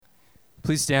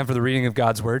Please stand for the reading of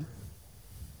God's Word.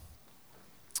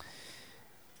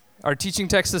 Our teaching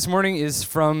text this morning is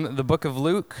from the book of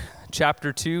Luke,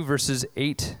 chapter 2, verses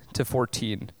 8 to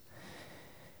 14.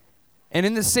 And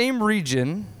in the same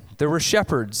region, there were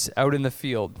shepherds out in the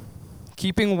field,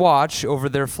 keeping watch over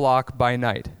their flock by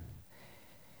night.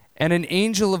 And an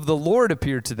angel of the Lord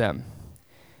appeared to them,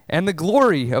 and the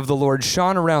glory of the Lord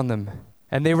shone around them,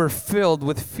 and they were filled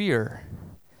with fear.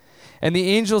 And the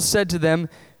angel said to them,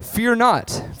 "Fear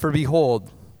not, for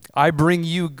behold, I bring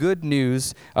you good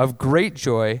news of great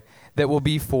joy that will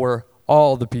be for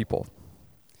all the people.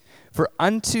 For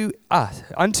unto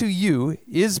you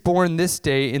is born this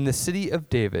day in the city of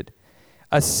David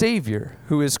a Savior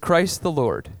who is Christ the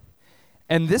Lord.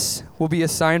 And this will be a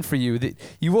sign for you, that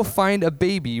you will find a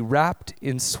baby wrapped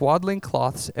in swaddling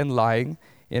cloths and lying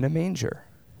in a manger."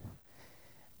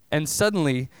 And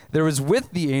suddenly there was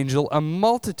with the angel a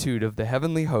multitude of the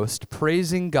heavenly host,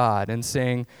 praising God and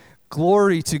saying,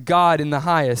 "Glory to God in the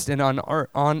highest, and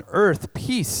on earth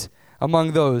peace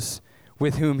among those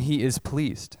with whom he is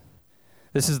pleased."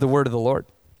 This is the word of the Lord.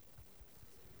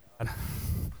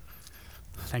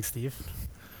 Thanks, Steve.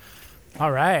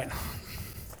 All right.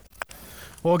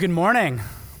 Well, good morning.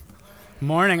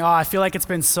 Morning. Oh, I feel like it's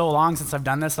been so long since I've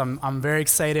done this. I'm very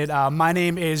excited. My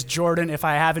name is Jordan. If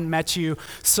I haven't met you,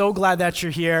 so glad that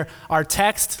you're here. Our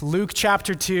text, Luke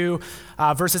chapter 2,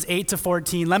 verses 8 to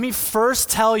 14. Let me first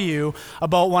tell you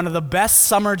about one of the best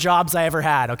summer jobs I ever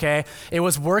had, okay? It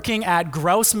was working at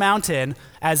Grouse Mountain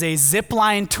as a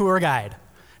zipline tour guide.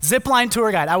 Zipline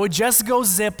tour guide. I would just go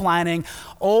ziplining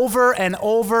over and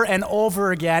over and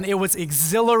over again. It was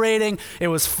exhilarating. It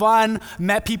was fun.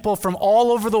 Met people from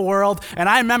all over the world. And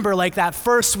I remember like that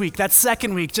first week, that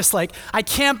second week, just like, I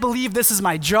can't believe this is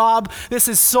my job. This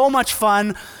is so much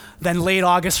fun. Then late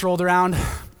August rolled around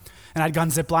and I'd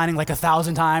gone ziplining like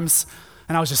 1,000 times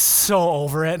and I was just so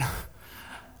over it.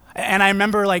 And I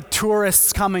remember like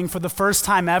tourists coming for the first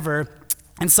time ever.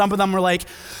 And some of them were like,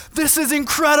 "This is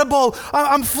incredible.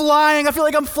 I'm flying. I feel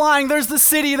like I'm flying. There's the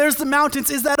city. There's the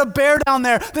mountains. Is that a bear down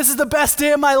there? This is the best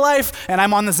day of my life." And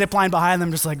I'm on the zip line behind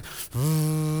them just like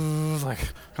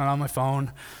on my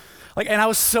phone. And I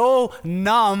was so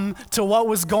numb to what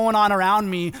was going on around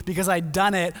me because I'd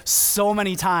done it so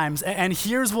many times. And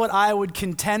here's what I would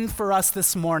contend for us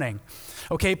this morning.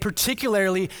 Okay,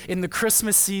 particularly in the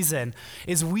Christmas season,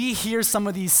 is we hear some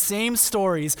of these same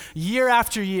stories year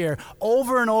after year,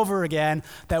 over and over again,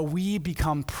 that we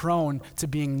become prone to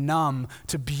being numb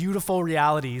to beautiful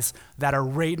realities that are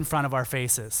right in front of our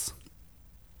faces.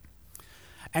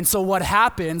 And so what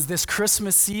happens this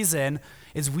Christmas season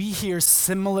is we hear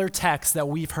similar texts that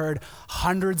we've heard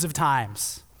hundreds of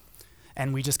times,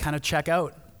 and we just kind of check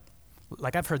out.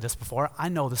 Like, I've heard this before. I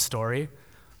know the story.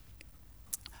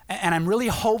 And I'm really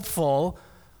hopeful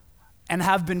and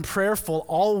have been prayerful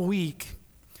all week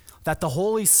that the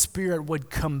Holy Spirit would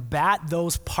combat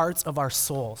those parts of our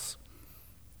souls.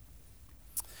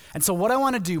 And so what I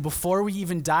want to do before we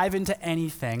even dive into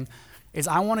anything is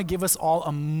I want to give us all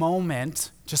a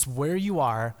moment, just where you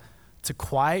are, to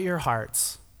quiet your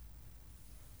hearts,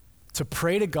 to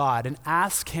pray to God and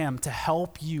ask Him to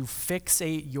help you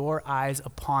fixate your eyes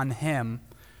upon Him,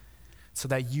 so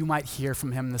that you might hear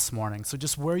from Him this morning. So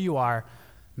just where you are,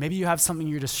 maybe you have something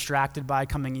you're distracted by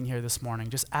coming in here this morning.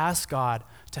 Just ask God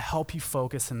to help you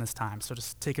focus in this time. So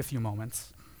just take a few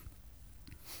moments.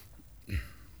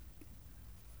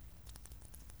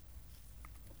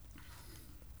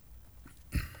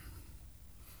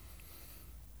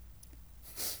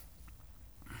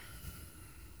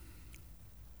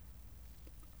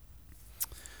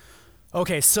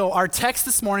 Okay, so our text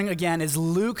this morning, again, is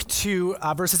Luke 2,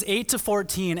 verses 8 to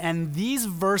 14, and these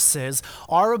verses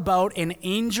are about an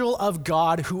angel of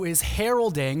God who is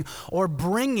heralding or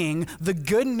bringing the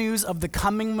good news of the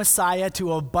coming Messiah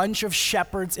to a bunch of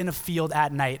shepherds in a field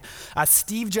at night.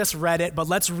 Steve just read it, but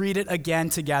let's read it again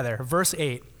together. Verse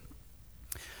 8.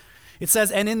 It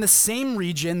says, "And in the same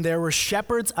region there were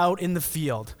shepherds out in the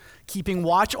field, keeping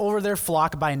watch over their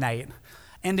flock by night.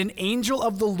 And an angel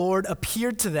of the Lord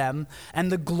appeared to them,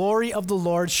 and the glory of the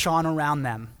Lord shone around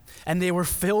them, and they were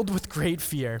filled with great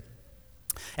fear.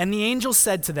 And the angel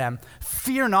said to them,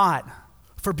 'Fear not,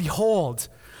 for behold,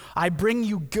 I bring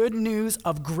you good news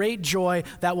of great joy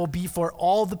that will be for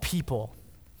all the people.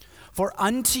 For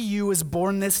unto you is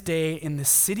born this day in the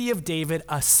city of David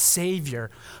a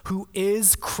Savior, who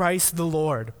is Christ the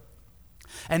Lord.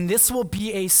 And this will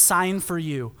be a sign for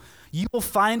you. You will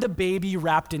find a baby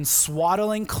wrapped in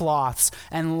swaddling cloths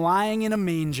and lying in a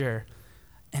manger.'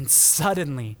 And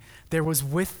suddenly there was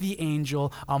with the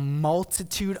angel a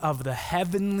multitude of the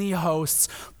heavenly hosts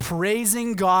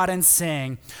praising God and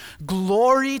saying,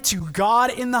 "Glory to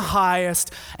God in the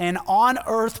highest, and on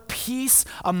earth peace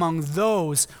among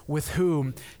those with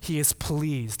whom he is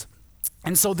pleased."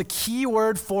 And so the key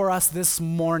word for us this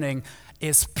morning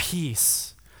is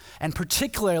peace, and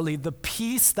particularly the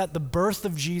peace that the birth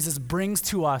of Jesus brings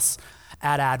to us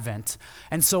at Advent.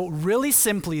 And so really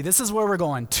simply, this is where we're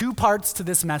going. 2 parts to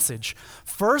this message.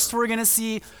 First, we're going to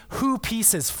see who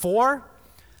peace is for.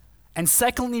 And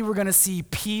secondly, we're going to see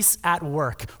peace at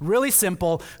work. Really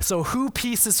simple. So who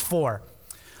peace is for?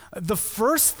 The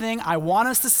first thing I want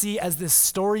us to see as this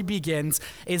story begins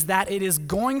is that it is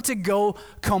going to go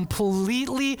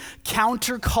completely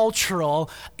countercultural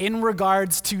in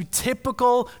regards to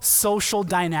typical social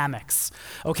dynamics,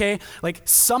 okay? Like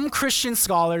some Christian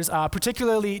scholars,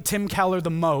 particularly Tim Keller the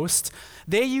most,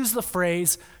 they use the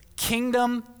phrase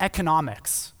kingdom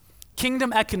economics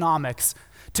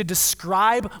to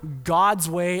describe God's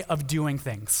way of doing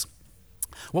things.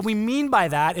 What we mean by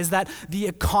that is that the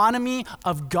economy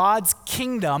of God's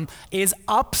kingdom is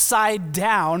upside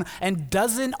down and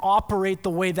doesn't operate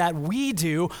the way that we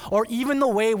do, or even the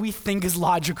way we think is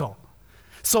logical.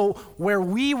 So where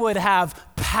we would have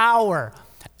power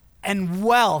and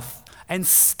wealth and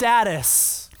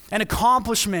status and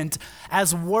accomplishment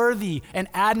as worthy and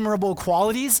admirable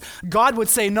qualities, God would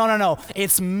say, no,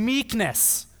 it's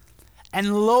meekness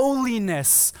and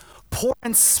lowliness, poor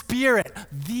in spirit.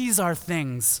 These are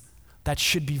things that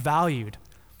should be valued.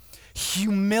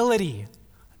 Humility,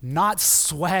 not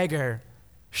swagger,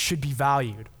 should be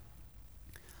valued.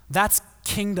 That's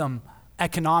kingdom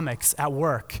economics at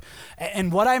work.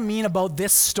 And what I mean about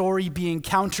this story being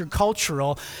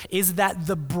countercultural is that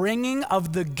the bringing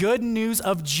of the good news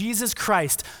of Jesus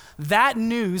Christ, that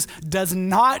news does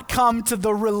not come to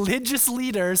the religious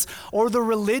leaders or the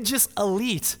religious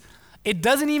elite. It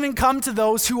doesn't even come to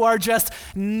those who are just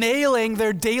nailing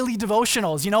their daily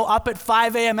devotionals, up at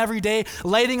 5 a.m. every day,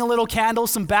 lighting a little candle,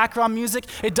 some background music.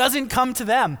 It doesn't come to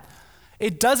them.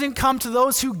 It doesn't come to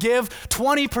those who give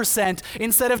 20%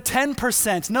 instead of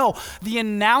 10%. No, the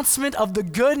announcement of the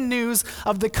good news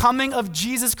of the coming of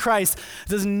Jesus Christ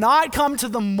does not come to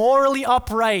the morally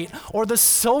upright or the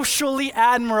socially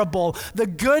admirable. The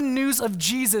good news of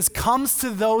Jesus comes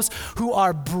to those who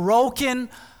are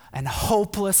broken and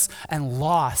hopeless and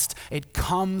lost. It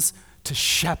comes to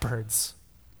shepherds.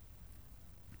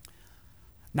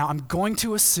 Now, I'm going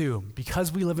to assume,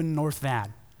 because we live in North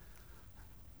Van,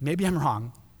 maybe I'm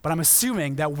wrong, but I'm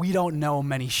assuming that we don't know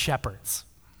many shepherds.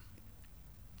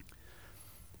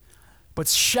 But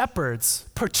shepherds,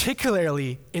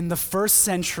 particularly in the first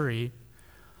century,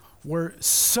 were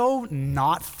so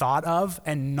not thought of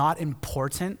and not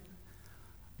important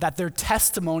that their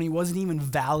testimony wasn't even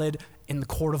valid in the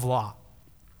court of law.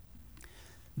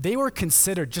 They were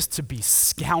considered just to be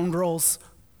scoundrels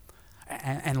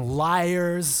and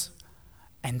liars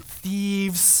and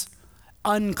thieves,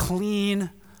 unclean,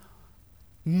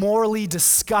 morally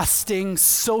disgusting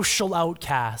social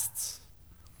outcasts.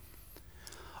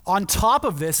 On top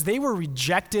of this, they were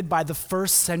rejected by the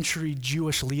first century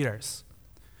Jewish leaders.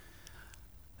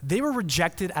 They were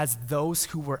rejected as those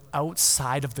who were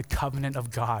outside of the covenant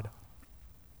of God.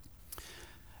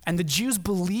 And the Jews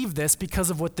believed this because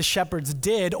of what the shepherds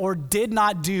did or did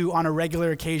not do on a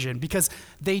regular occasion, because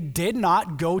they did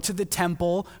not go to the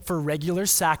temple for regular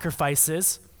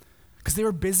sacrifices because they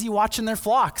were busy watching their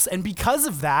flocks. And because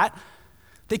of that,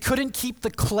 they couldn't keep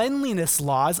the cleanliness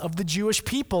laws of the Jewish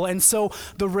people. And so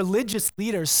the religious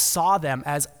leaders saw them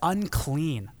as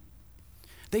unclean.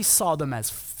 They saw them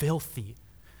as filthy,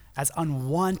 as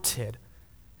unwanted,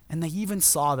 and they even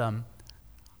saw them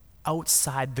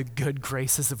outside the good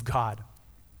graces of God.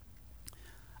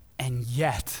 And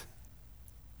yet,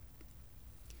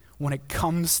 when it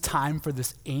comes time for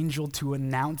this angel to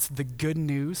announce the good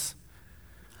news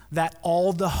that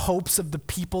all the hopes of the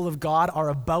people of God are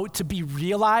about to be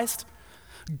realized,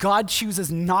 God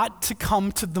chooses not to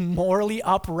come to the morally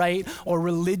upright or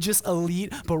religious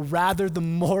elite, but rather the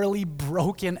morally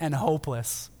broken and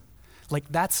hopeless. Like,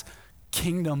 that's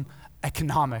kingdom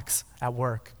economics at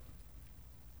work.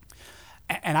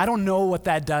 And I don't know what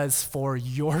that does for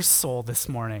your soul this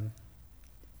morning,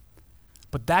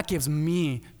 but that gives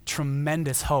me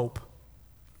tremendous hope.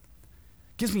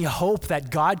 It gives me hope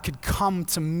that God could come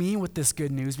to me with this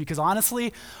good news, because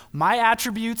honestly, my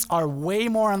attributes are way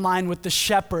more in line with the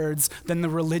shepherds than the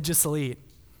religious elite.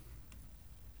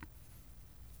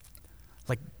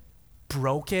 Like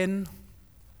broken,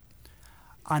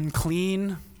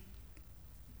 unclean,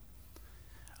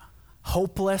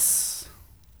 hopeless,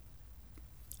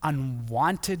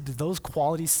 unwanted? Do those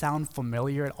qualities sound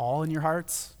familiar at all in your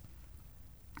hearts?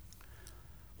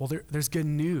 Well, there's good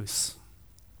news.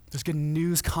 There's good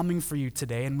news coming for you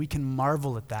today, and we can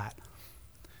marvel at that.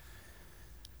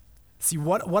 See,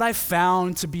 what I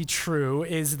found to be true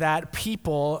is that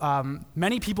people,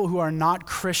 many people who are not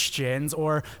Christians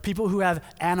or people who have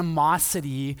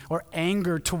animosity or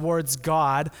anger towards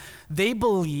God, they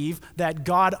believe that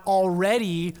God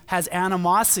already has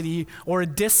animosity or a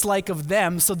dislike of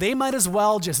them, so they might as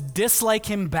well just dislike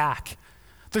him back.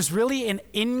 There's really an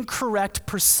incorrect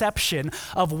perception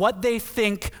of what they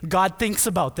think God thinks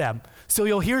about them. So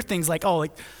you'll hear things like,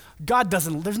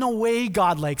 there's no way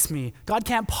God likes me. God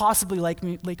can't possibly like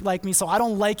me, so I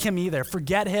don't like him either.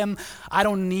 Forget him. I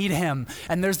don't need him.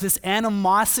 And there's this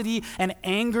animosity and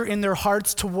anger in their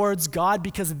hearts towards God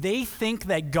because they think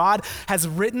that God has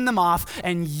written them off,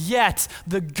 and yet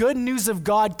the good news of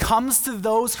God comes to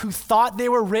those who thought they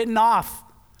were written off.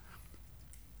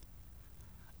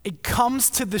 It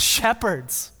comes to the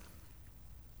shepherds.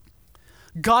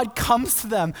 God comes to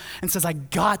them and says, I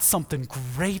got something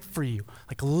great for you.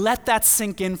 Let that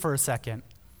sink in for a second.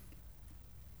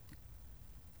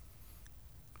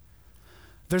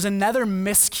 There's another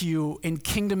miscue in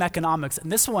kingdom economics,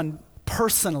 and this one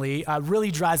personally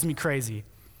really drives me crazy.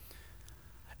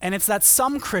 And it's that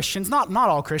some Christians, not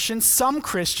all Christians, some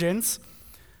Christians,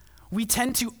 we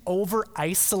tend to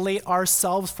over-isolate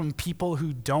ourselves from people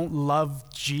who don't love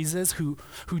Jesus, who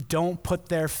don't put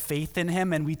their faith in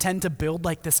him, and we tend to build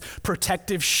this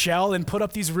protective shell and put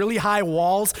up these really high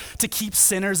walls to keep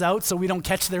sinners out so we don't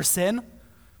catch their sin.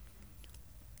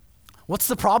 What's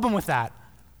the problem with that?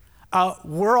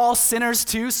 We're all sinners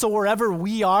too, so wherever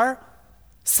we are,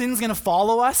 sin's gonna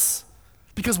follow us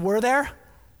because we're there.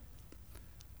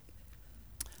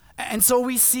 And so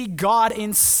we see God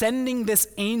in sending this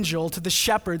angel to the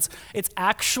shepherds. It's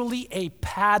actually a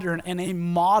pattern and a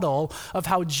model of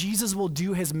how Jesus will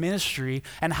do his ministry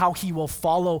and how he will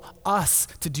follow us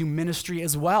to do ministry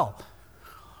as well.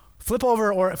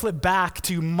 Flip back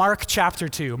to Mark chapter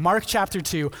 2. Mark chapter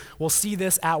 2, we'll see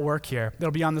this at work here.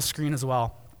 It'll be on the screen as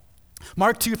well.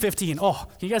 Mark 2:15. Oh,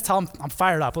 can you guys tell I'm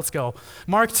fired up? Let's go.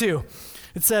 Mark 2.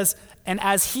 It says, and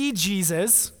as he,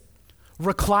 Jesus,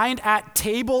 reclined at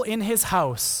table in his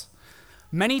house,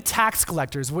 many tax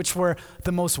collectors, which were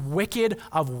the most wicked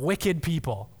of wicked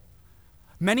people,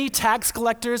 many tax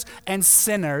collectors and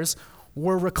sinners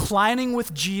were reclining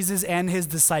with Jesus and his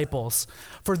disciples,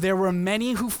 for there were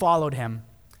many who followed him.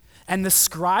 And the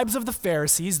scribes of the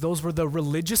Pharisees, those were the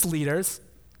religious leaders,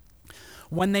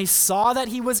 when they saw that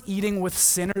he was eating with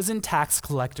sinners and tax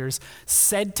collectors,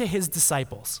 said to his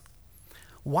disciples,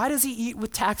 why does he eat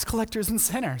with tax collectors and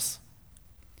sinners?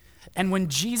 And when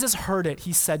Jesus heard it,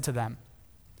 he said to them,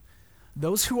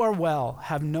 those who are well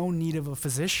have no need of a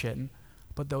physician,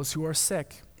 but those who are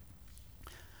sick.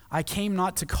 I came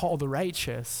not to call the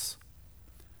righteous,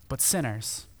 but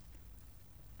sinners.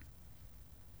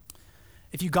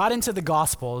 If you got into the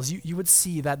Gospels, you would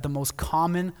see that the most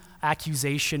common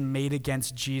accusation made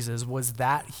against Jesus was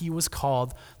that he was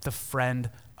called the friend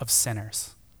of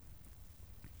sinners.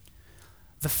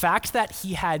 The fact that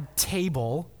he had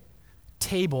table,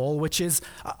 which is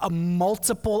a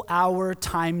multiple hour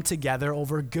time together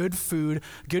over good food,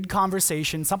 good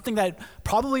conversation, something that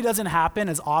probably doesn't happen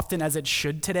as often as it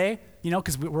should today,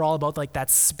 because we're all about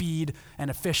that speed and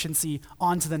efficiency,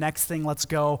 on to the next thing, let's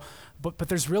go. But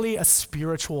there's really a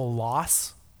spiritual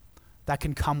loss that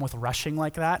can come with rushing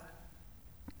like that.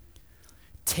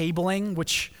 Tabling,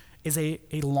 which is a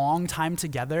long time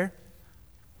together,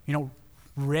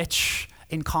 rich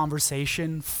in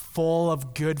conversation, full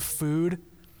of good food.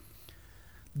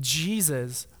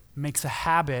 Jesus makes a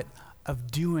habit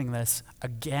of doing this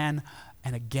again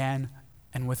and again,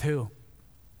 and with who?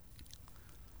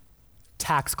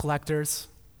 Tax collectors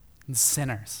and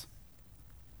sinners.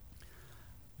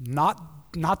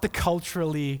 Not the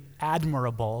culturally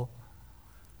admirable,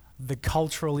 the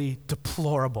culturally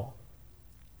deplorable.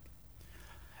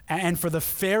 And for the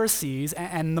Pharisees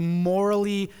and the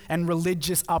morally and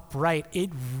religious upright, it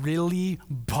really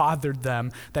bothered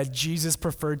them that Jesus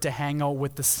preferred to hang out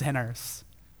with the sinners.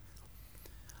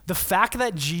 The fact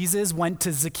that Jesus went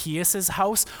to Zacchaeus'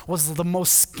 house was the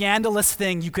most scandalous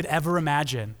thing you could ever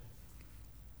imagine.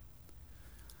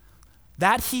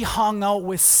 That he hung out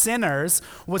with sinners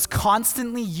was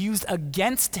constantly used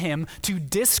against him to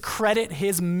discredit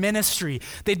his ministry.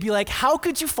 They'd be like, how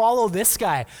could you follow this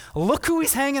guy? Look who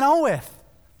he's hanging out with.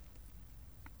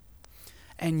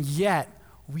 And yet,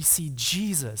 we see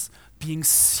Jesus being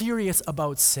serious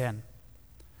about sin,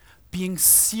 being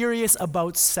serious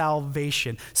about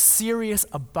salvation, serious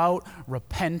about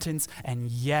repentance, and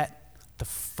yet the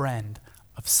friend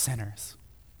of sinners.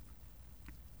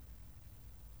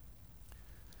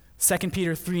 2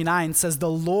 Peter 3:9 says, the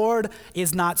Lord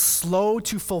is not slow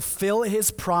to fulfill his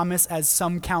promise, as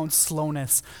some count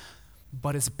slowness,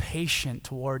 but is patient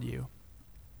toward you,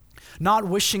 not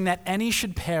wishing that any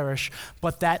should perish,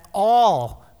 but that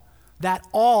all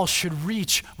should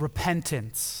reach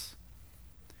repentance.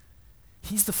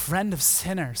 He's the friend of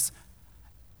sinners,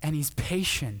 and he's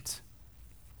patient.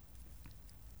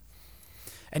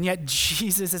 And yet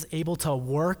Jesus is able to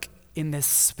work in this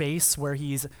space where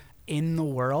he's in the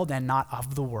world and not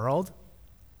of the world.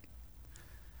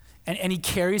 And he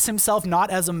carries himself not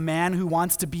as a man who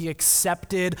wants to be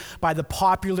accepted by the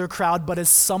popular crowd, but as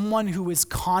someone who is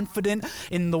confident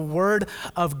in the word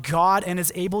of God and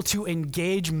is able to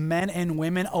engage men and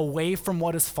women away from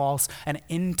what is false and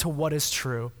into what is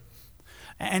true.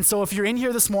 And so if you're in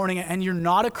here this morning and you're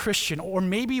not a Christian, or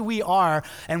maybe we are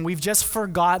and we've just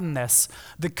forgotten this,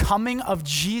 the coming of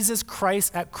Jesus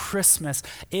Christ at Christmas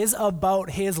is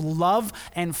about his love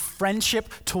and friendship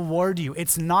toward you.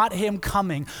 It's not him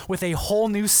coming with a whole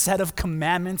new set of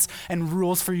commandments and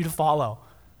rules for you to follow.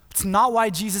 It's not why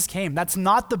Jesus came. That's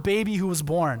not the baby who was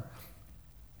born.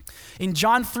 In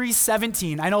John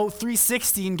 3:17, I know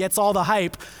 3:16 gets all the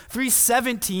hype.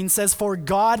 3:17 says, for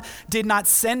God did not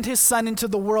send his son into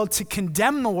the world to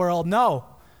condemn the world, no,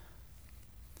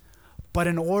 but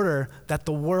in order that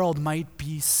the world might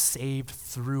be saved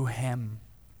through him.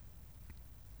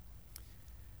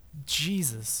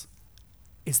 Jesus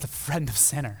is the friend of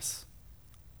sinners.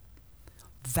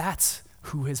 That's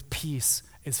who his peace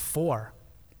is for.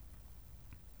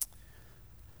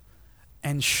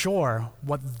 And sure,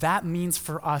 what that means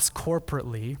for us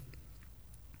corporately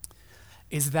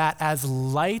is that as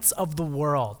lights of the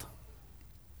world,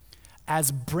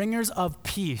 as bringers of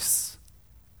peace,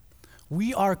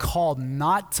 we are called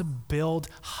not to build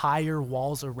higher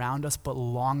walls around us, but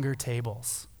longer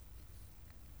tables.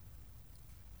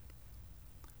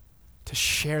 To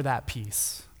share that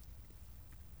peace.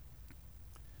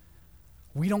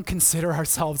 We don't consider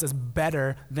ourselves as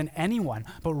better than anyone,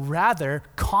 but rather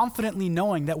confidently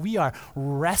knowing that we are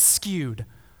rescued,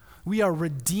 we are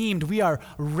redeemed, we are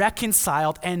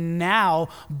reconciled, and now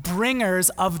bringers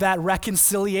of that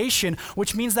reconciliation,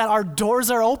 which means that our doors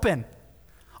are open.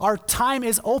 Our time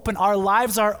is open. Our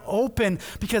lives are open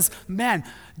because, man,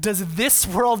 does this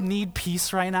world need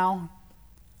peace right now?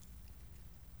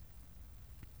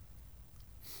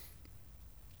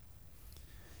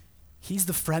 He's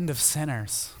the friend of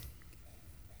sinners.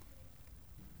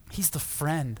 He's the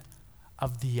friend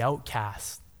of the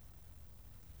outcast.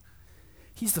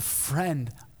 He's the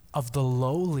friend of the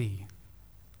lowly.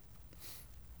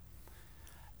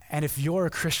 And if you're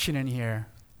a Christian in here,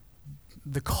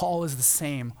 the call is the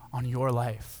same on your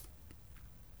life.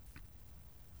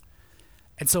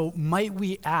 And so might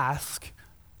we ask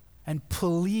and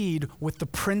plead with the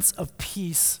Prince of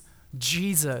Peace,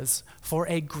 Jesus, for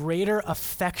a greater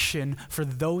affection for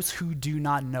those who do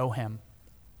not know him.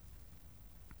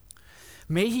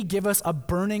 May he give us a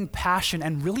burning passion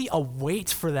and really a wait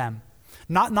for them.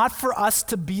 Not for us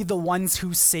to be the ones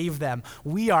who save them.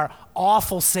 We are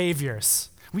awful saviors.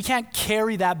 We can't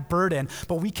carry that burden,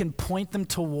 but we can point them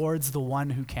towards the one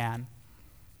who can.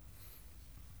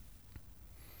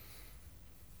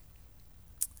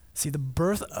 See, the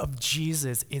birth of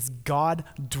Jesus is God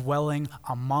dwelling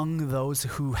among those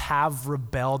who have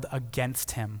rebelled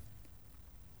against him.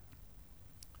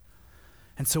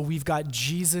 And so we've got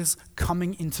Jesus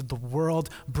coming into the world,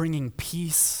 bringing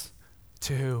peace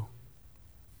to who?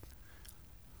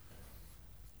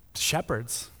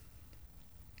 Shepherds,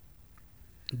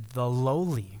 the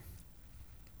lowly,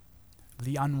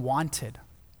 the unwanted,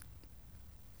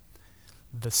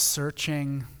 the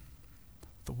searching,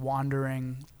 the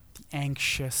wandering, the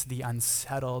anxious, the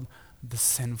unsettled, the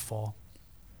sinful.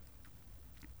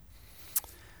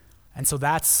 And so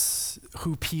that's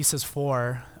who peace is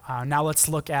for. Now let's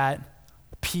look at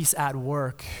peace at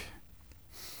work.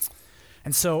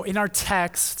 And so in our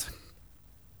text,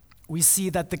 we see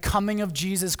that the coming of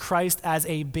Jesus Christ as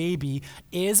a baby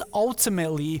is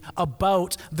ultimately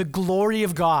about the glory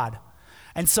of God.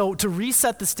 And so to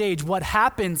reset the stage, what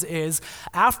happens is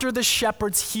after the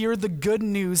shepherds hear the good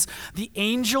news, the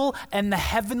angel and the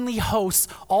heavenly hosts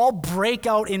all break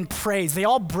out in praise. They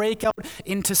all break out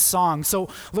into song. So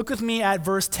look with me at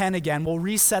verse 10 again. We'll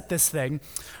reset this thing.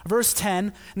 Verse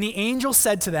 10, and the angel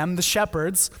said to them, the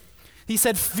shepherds, he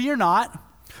said, "Fear not,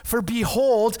 for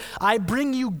behold, I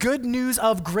bring you good news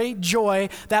of great joy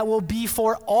that will be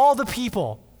for all the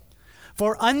people.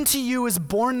 For unto you is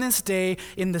born this day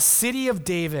in the city of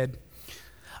David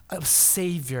a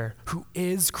Savior who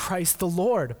is Christ the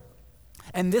Lord.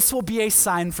 And this will be a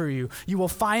sign for you. You will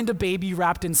find a baby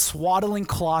wrapped in swaddling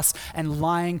cloths and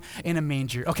lying in a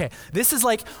manger. Okay, this is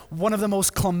like one of the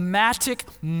most climactic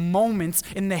moments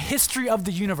in the history of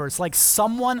the universe. Like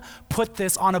someone put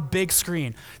this on a big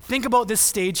screen. Think about this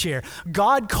stage here.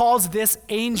 God calls this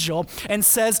angel and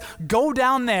says, go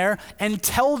down there and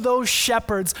tell those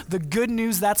shepherds the good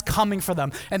news that's coming for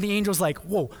them. And the angel's like,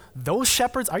 whoa, those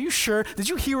shepherds, are you sure? Did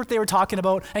you hear what they were talking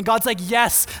about? And God's like,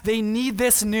 yes, they need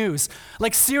this news.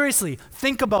 Like seriously,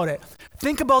 think about it.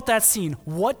 Think about that scene.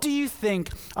 What do you think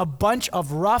a bunch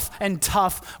of rough and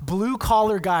tough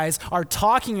blue-collar guys are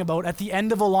talking about at the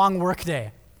end of a long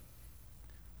workday?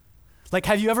 Like,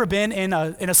 have you ever been in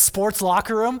a sports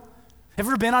locker room?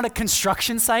 Ever been on a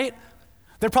construction site?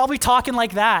 They're probably talking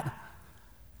like that.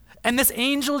 And this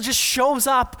angel just shows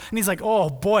up and he's like, oh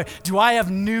boy, do I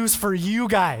have news for you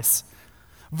guys.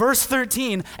 Verse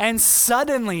 13, and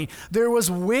suddenly there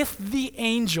was with the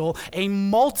angel a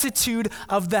multitude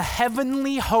of the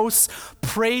heavenly hosts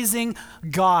praising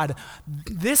God.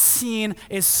 This scene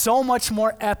is so much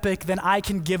more epic than I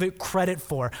can give it credit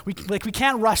for. We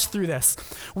can't rush through this.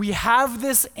 We have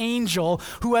this angel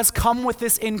who has come with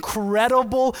this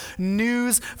incredible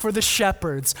news for the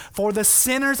shepherds, for the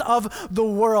sinners of the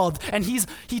world. And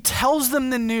he tells them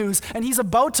the news, and he's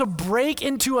about to break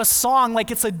into a song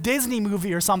like it's a Disney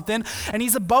movie or something, and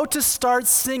he's about to start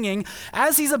singing.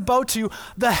 As he's about to,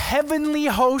 the heavenly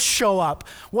hosts show up.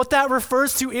 What that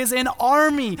refers to is an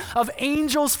army of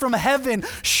angels from heaven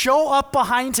show up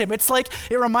behind him. It's like,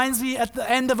 it reminds me at the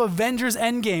end of Avengers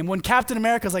Endgame when Captain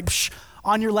America's like, psh,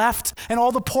 on your left, and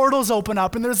all the portals open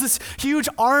up, and there's this huge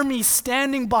army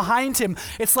standing behind him.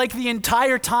 It's like the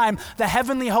entire time the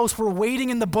heavenly hosts were waiting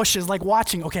in the bushes, like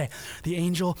watching. Okay, the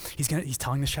angel, he's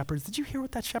telling the shepherds, did you hear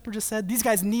what that shepherd just said? These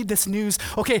guys need this news.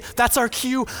 Okay, that's our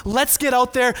cue. Let's get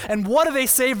out there. And what do they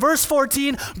say? Verse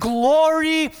 14,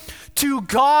 glory to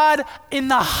God in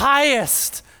the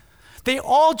highest. They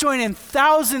all join in,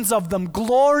 thousands of them.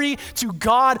 Glory to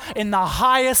God in the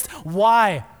highest.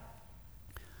 Why?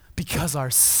 Because our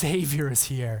Savior is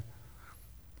here.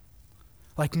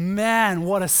 Like, man,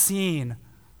 what a scene.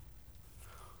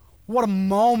 What a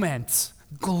moment.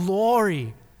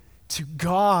 Glory to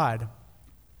God.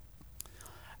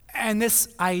 And this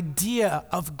idea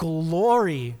of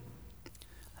glory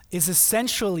is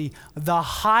essentially the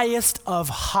highest of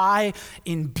high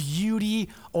in beauty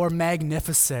or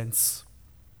magnificence.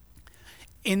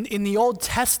 In the Old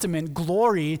Testament,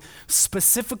 glory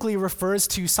specifically refers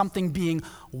to something being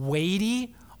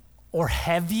weighty or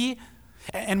heavy.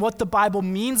 And what the Bible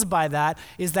means by that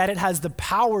is that it has the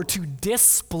power to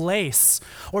displace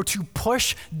or to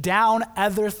push down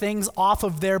other things off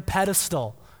of their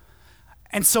pedestal.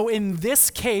 And so in this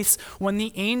case, when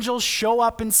the angels show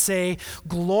up and say,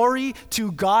 glory to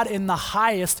God in the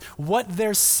highest, what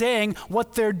they're saying,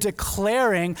 what they're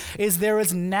declaring is there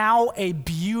is now a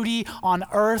beauty on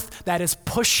earth that is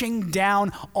pushing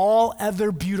down all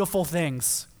other beautiful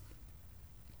things.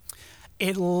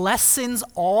 It lessens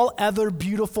all other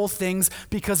beautiful things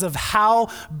because of how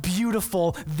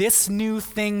beautiful this new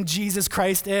thing, Jesus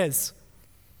Christ, is.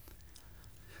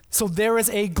 So there is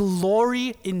a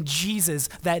glory in Jesus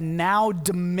that now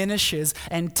diminishes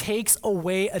and takes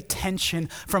away attention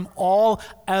from all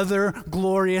other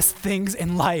glorious things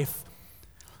in life.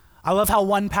 I love how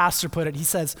one pastor put it. He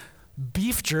says,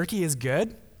 beef jerky is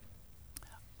good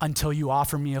until you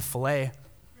offer me a filet.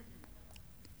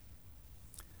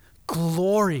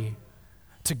 Glory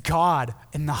to God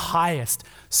in the highest.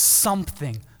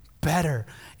 Something better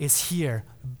is here.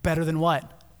 Better than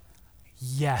what?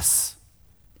 Yes.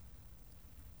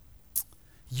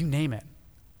 You name it.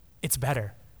 It's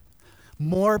better.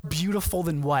 More beautiful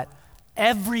than what?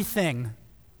 Everything.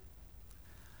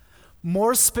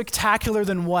 More spectacular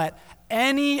than what?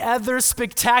 Any other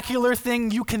spectacular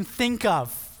thing you can think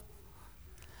of.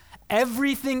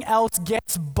 Everything else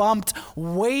gets bumped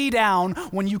way down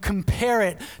when you compare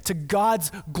it to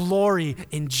God's glory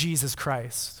in Jesus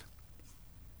Christ.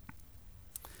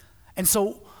 And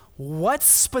so, what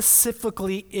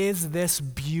specifically is this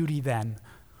beauty then?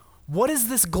 What is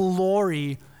this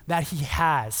glory that he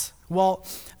has? Well,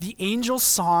 the angel's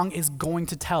song is going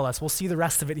to tell us. We'll see the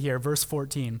rest of it here, verse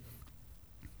 14.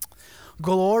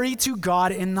 Glory to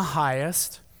God in the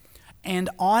highest, and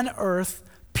on earth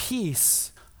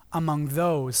peace among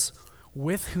those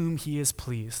with whom he is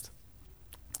pleased.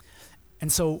 And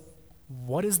so,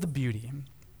 what is the beauty?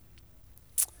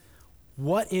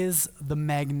 What is the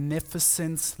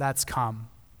magnificence that's come?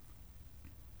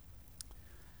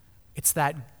 It's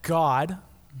that God,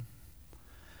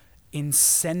 in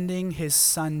sending his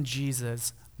son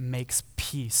Jesus, makes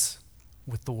peace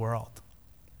with the world.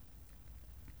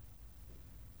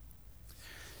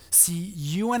 See,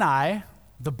 you and I,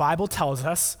 the Bible tells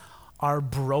us, are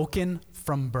broken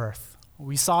from birth.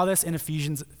 We saw this in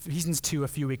Ephesians 2 a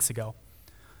few weeks ago.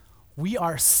 We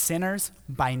are sinners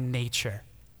by nature.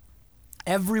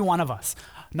 Every one of us.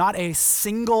 Not a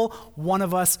single one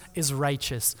of us is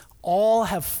righteous. All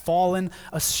have fallen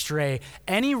astray.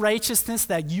 Any righteousness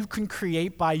that you can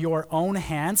create by your own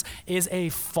hands is a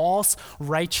false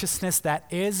righteousness that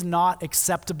is not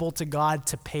acceptable to God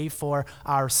to pay for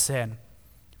our sin.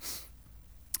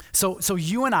 So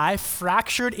you and I,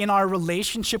 fractured in our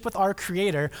relationship with our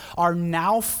Creator, are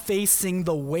now facing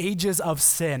the wages of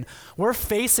sin. We're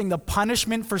facing the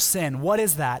punishment for sin. What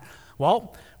is that?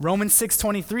 Well, Romans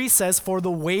 6:23 says, "For the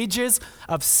wages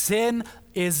of sin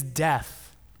is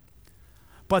death.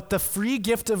 But the free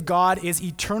gift of God is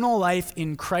eternal life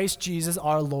in Christ Jesus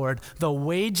our Lord." The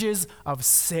wages of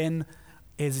sin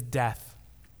is death.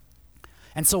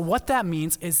 And so what that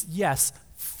means is, yes,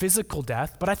 physical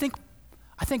death, but I think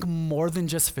more than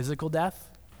just physical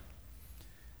death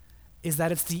is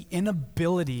that it's the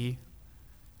inability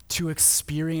to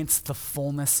experience the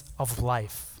fullness of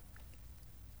life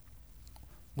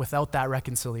without that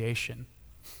reconciliation.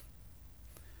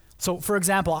 So, for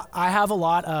example, I have a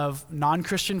lot of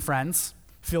non-Christian friends,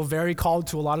 feel very called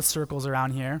to a lot of circles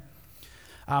around here,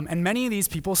 and many of these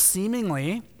people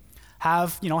seemingly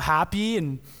have,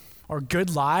 happy or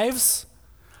good lives,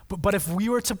 but if we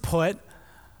were to put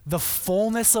the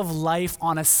fullness of life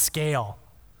on a scale.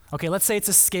 Okay, let's say it's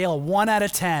a scale, 1 out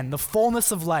of 10, the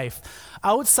fullness of life.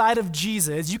 Outside of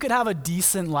Jesus, you could have a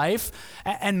decent life,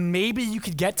 and maybe you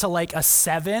could get to like a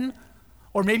 7,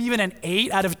 or maybe even an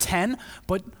 8 out of 10,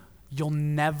 but you'll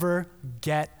never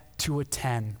get to a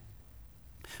 10.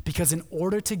 Because in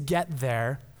order to get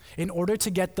there, in order to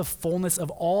get the fullness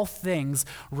of all things,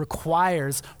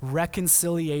 requires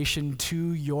reconciliation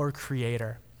to your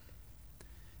Creator.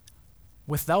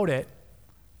 Without it,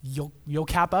 you'll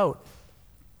cap out.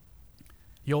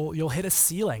 You'll hit a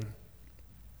ceiling.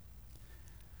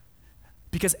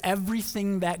 Because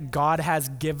everything that God has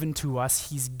given to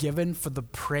us, He's given for the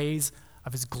praise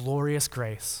of His glorious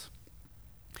grace.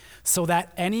 So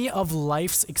that any of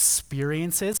life's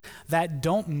experiences that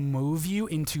don't move you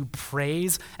into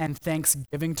praise and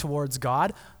thanksgiving towards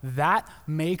God, that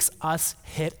makes us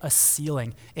hit a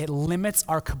ceiling. It limits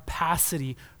our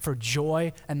capacity for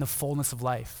joy and the fullness of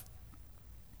life.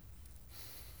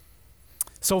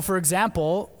 So, for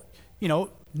example,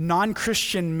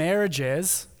 non-Christian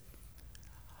marriages,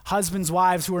 husbands,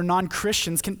 wives who are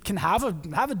non-Christians can have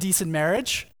a decent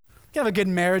marriage, can have a good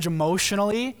marriage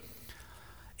emotionally,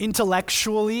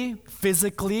 intellectually,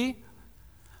 physically.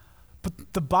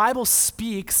 But the Bible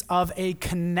speaks of a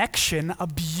connection, a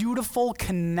beautiful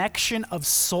connection of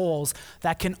souls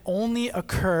that can only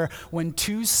occur when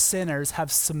two sinners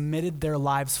have submitted their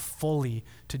lives fully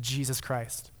to Jesus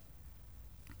Christ.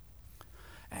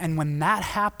 And when that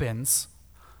happens,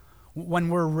 when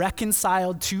we're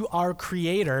reconciled to our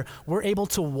Creator, we're able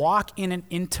to walk in an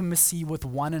intimacy with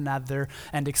one another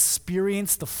and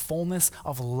experience the fullness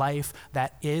of life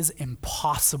that is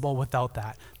impossible without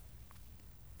that.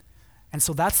 And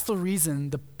so that's the reason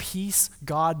the peace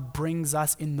God brings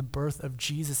us in the birth of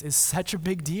Jesus is such a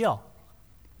big deal.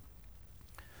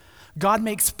 God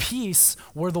makes peace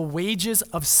where the wages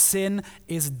of sin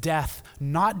is death,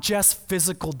 not just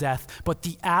physical death, but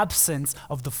the absence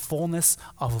of the fullness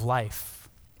of life.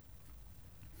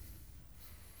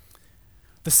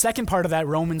 The second part of that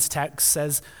Romans text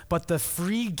says, "But the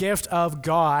free gift of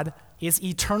God is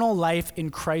eternal life in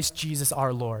Christ Jesus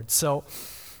our Lord." So,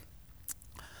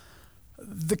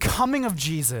 the coming of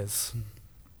Jesus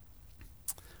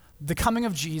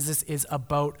is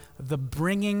about the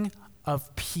bringing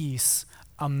of peace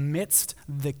amidst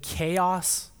the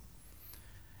chaos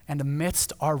and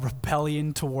amidst our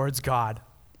rebellion towards God,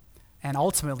 and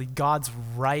ultimately God's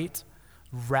right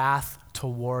wrath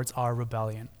towards our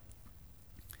rebellion.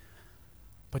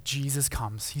 But Jesus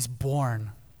comes, He's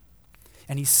born,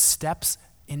 and He steps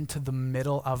into the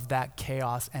middle of that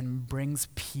chaos and brings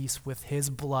peace with His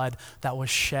blood that was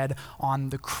shed on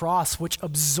the cross, which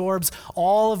absorbs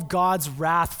all of God's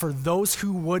wrath for those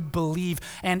who would believe.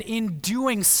 And in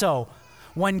doing so,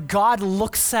 when God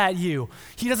looks at you,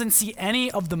 He doesn't see any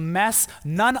of the mess,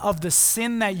 none of the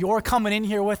sin that you're coming in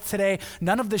here with today,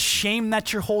 none of the shame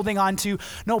that you're holding on to.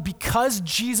 No, because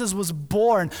Jesus was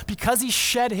born, because He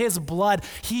shed His blood,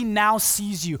 He now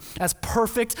sees you as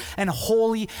perfect and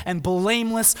holy and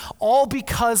blameless, all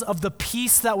because of the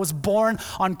peace that was born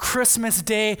on Christmas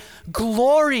Day.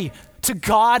 Glory to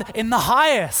God in the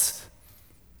highest.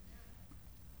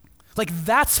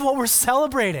 That's what we're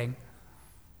celebrating.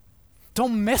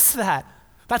 Don't miss that.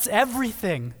 That's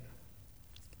everything.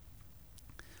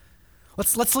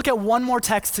 Let's look at one more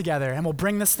text together, and we'll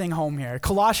bring this thing home here.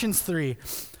 Colossians 3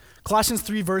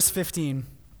 verse 15.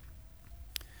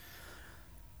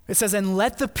 It says, "And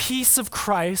let the peace of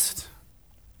Christ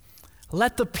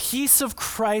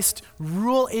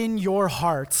rule in your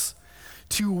hearts,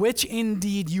 to which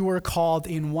indeed you are called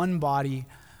in one body,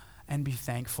 and be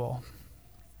thankful."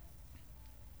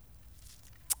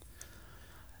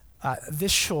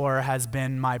 This shore has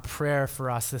been my prayer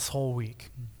for us this whole week.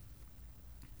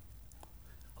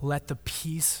 Let the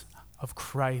peace of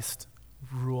Christ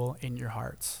rule in your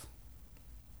hearts.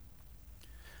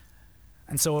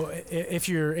 And so if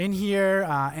you're in here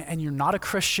and you're not a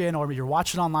Christian, or you're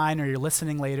watching online, or you're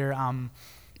listening later,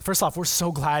 first off, we're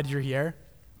so glad you're here.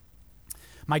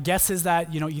 My guess is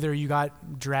that, either you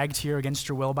got dragged here against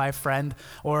your will by a friend,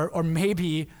 or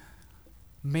maybe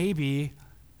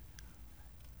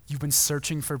you've been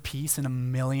searching for peace in a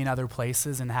million other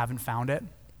places and haven't found it.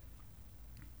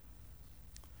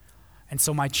 And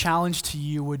so my challenge to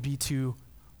you would be to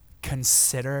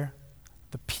consider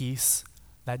the peace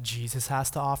that Jesus has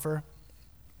to offer.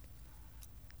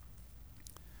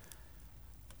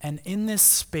 And in this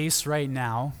space right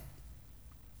now,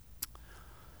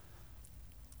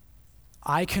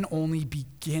 I can only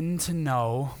begin to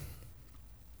know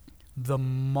the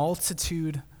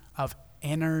multitude of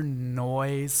inner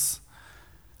noise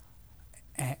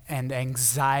and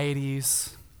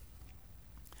anxieties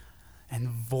and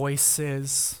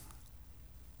voices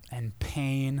and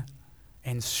pain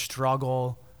and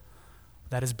struggle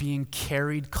that is being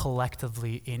carried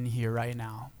collectively in here right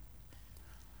now.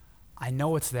 I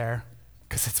know it's there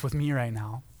because it's with me right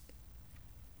now.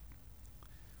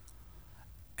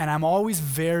 And I'm always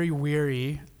very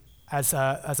weary as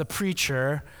a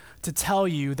preacher to tell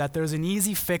you that there's an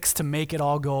easy fix to make it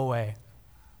all go away.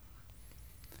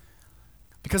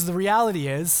 Because the reality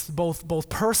is, both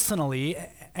personally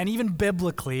and even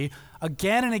biblically,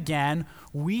 again and again,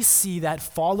 we see that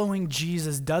following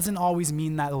Jesus doesn't always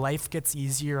mean that life gets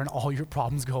easier and all your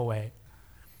problems go away.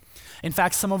 In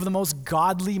fact, some of the most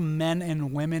godly men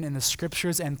and women in the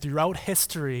scriptures and throughout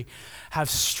history have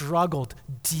struggled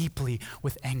deeply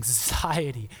with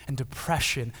anxiety and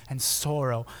depression and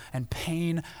sorrow and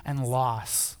pain and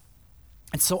loss.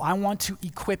 And so I want to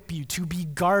equip you to be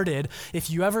guarded if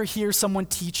you ever hear someone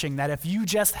teaching that if you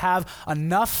just have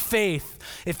enough faith,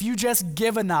 if you just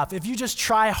give enough, if you just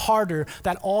try harder,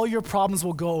 that all your problems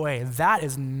will go away. That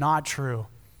is not true.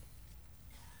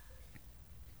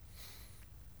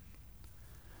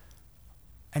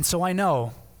 And so I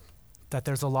know that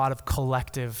there's a lot of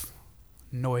collective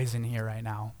noise in here right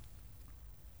now.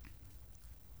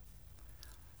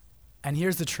 And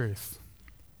here's the truth.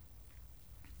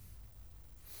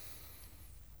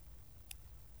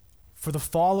 For the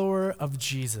follower of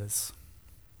Jesus,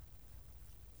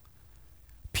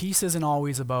 peace isn't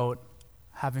always about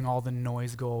having all the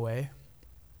noise go away.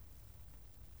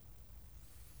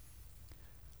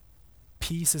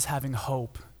 Peace is having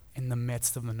hope in the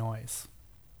midst of the noise.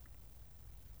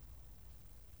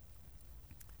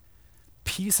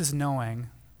 Peace is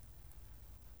knowing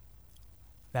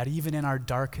that even in our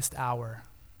darkest hour,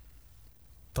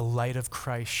 the light of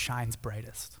Christ shines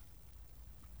brightest.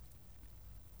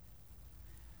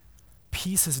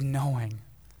 Peace is knowing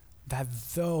that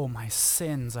though my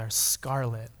sins are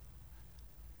scarlet,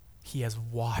 he has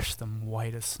washed them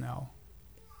white as snow.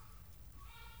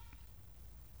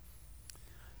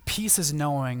 Peace is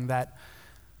knowing that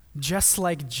just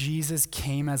like Jesus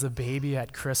came as a baby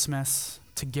at Christmas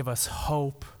to give us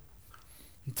hope,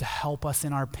 to help us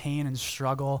in our pain and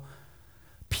struggle,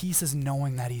 peace is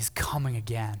knowing that he's coming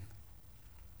again.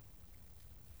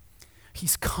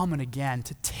 He's coming again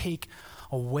to take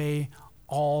away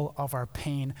all of our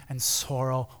pain and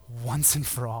sorrow once and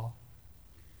for all.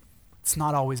 It's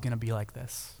not always going to be like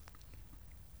this.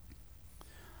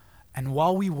 And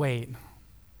while we wait,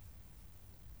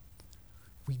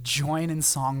 we join in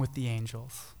song with the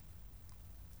angels.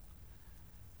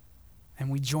 And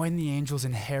we join the angels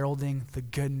in heralding the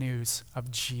good news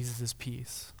of Jesus'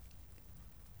 peace.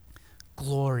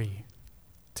 Glory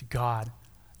to God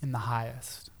in the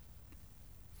highest.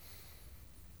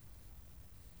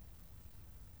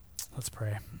 Let's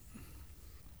pray.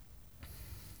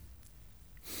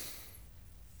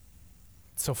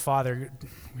 So, Father,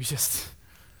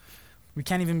 we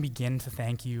can't even begin to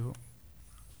thank you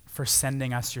for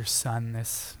sending us your Son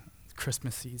this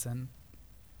Christmas season.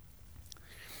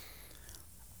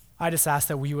 I just ask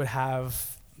that we would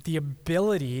have the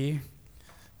ability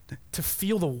to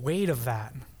feel the weight of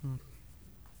that.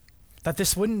 That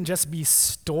this wouldn't just be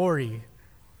story.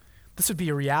 This would be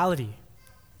a reality.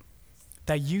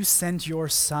 that you sent your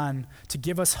Son to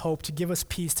give us hope, to give us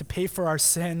peace, to pay for our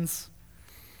sins,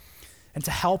 and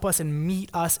to help us and meet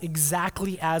us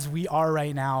exactly as we are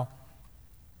right now.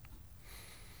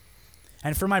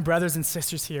 And for my brothers and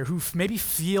sisters here who maybe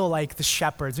feel like the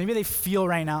shepherds, maybe they feel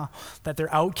right now that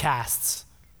they're outcasts,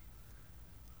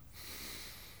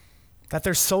 that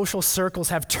their social circles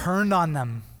have turned on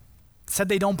them, said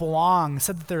they don't belong,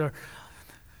 said that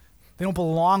they don't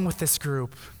belong with this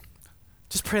group.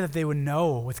 Just pray that they would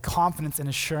know with confidence and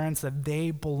assurance that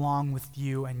they belong with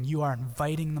you and you are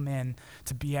inviting them in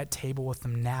to be at table with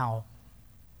them now.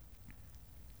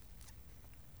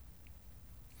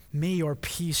 May your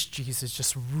peace, Jesus,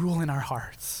 just rule in our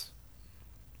hearts.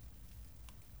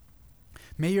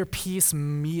 May your peace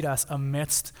meet us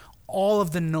amidst all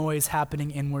of the noise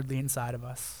happening inwardly inside of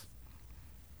us.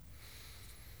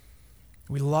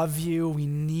 We love you. We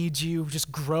need you.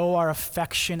 Just grow our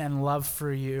affection and love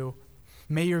for you.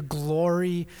 May your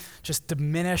glory just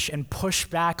diminish and push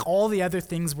back all the other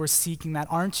things we're seeking that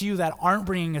aren't you, that aren't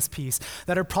bringing us peace,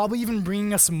 that are probably even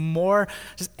bringing us more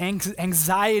just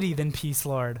anxiety than peace,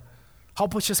 Lord.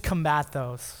 Help us just combat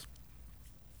those.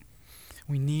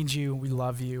 We need you. We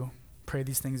love you. Pray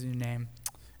these things in your name.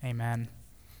 Amen.